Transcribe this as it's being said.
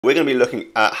We're going to be looking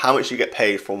at how much you get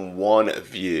paid from one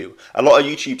view. A lot of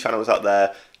YouTube channels out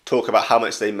there talk about how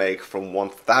much they make from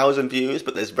 1,000 views,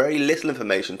 but there's very little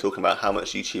information talking about how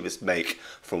much YouTubers make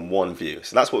from one view.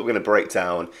 So that's what we're going to break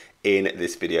down in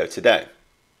this video today.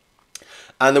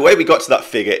 And the way we got to that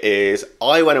figure is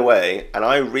I went away and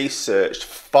I researched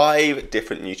 5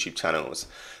 different YouTube channels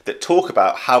that talk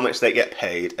about how much they get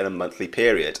paid in a monthly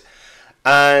period.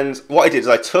 And what I did is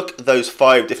I took those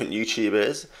 5 different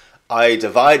YouTubers, I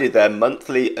divided their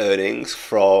monthly earnings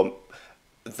from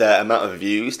their amount of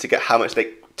views to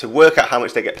work out how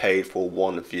much they get paid for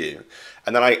one view.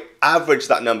 And then I averaged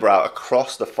that number out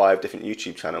across the 5 different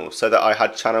YouTube channels so that I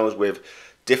had channels with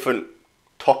different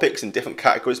topics and different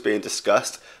categories being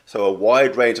discussed. So a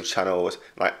wide range of channels,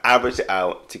 and I averaged it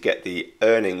out to get the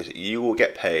earnings you will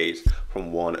get paid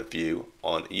from one view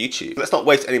on YouTube. Let's not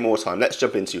waste any more time. Let's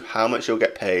jump into how much you'll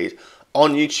get paid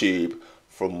on YouTube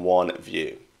from one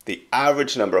view. The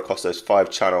average number across those 5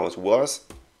 channels was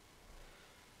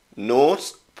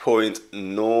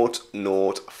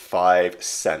 0.005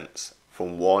 cents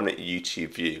from one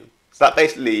YouTube view. So that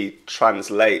basically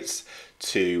translates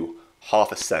to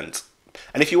half a cent.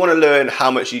 And if you want to learn how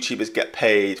much YouTubers get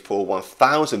paid for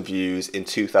 1,000 views in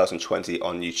 2020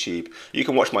 on YouTube, you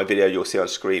can watch my video you'll see on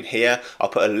screen here. I'll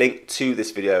put a link to this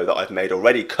video that I've made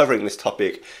already covering this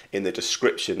topic in the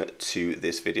description to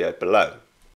this video below.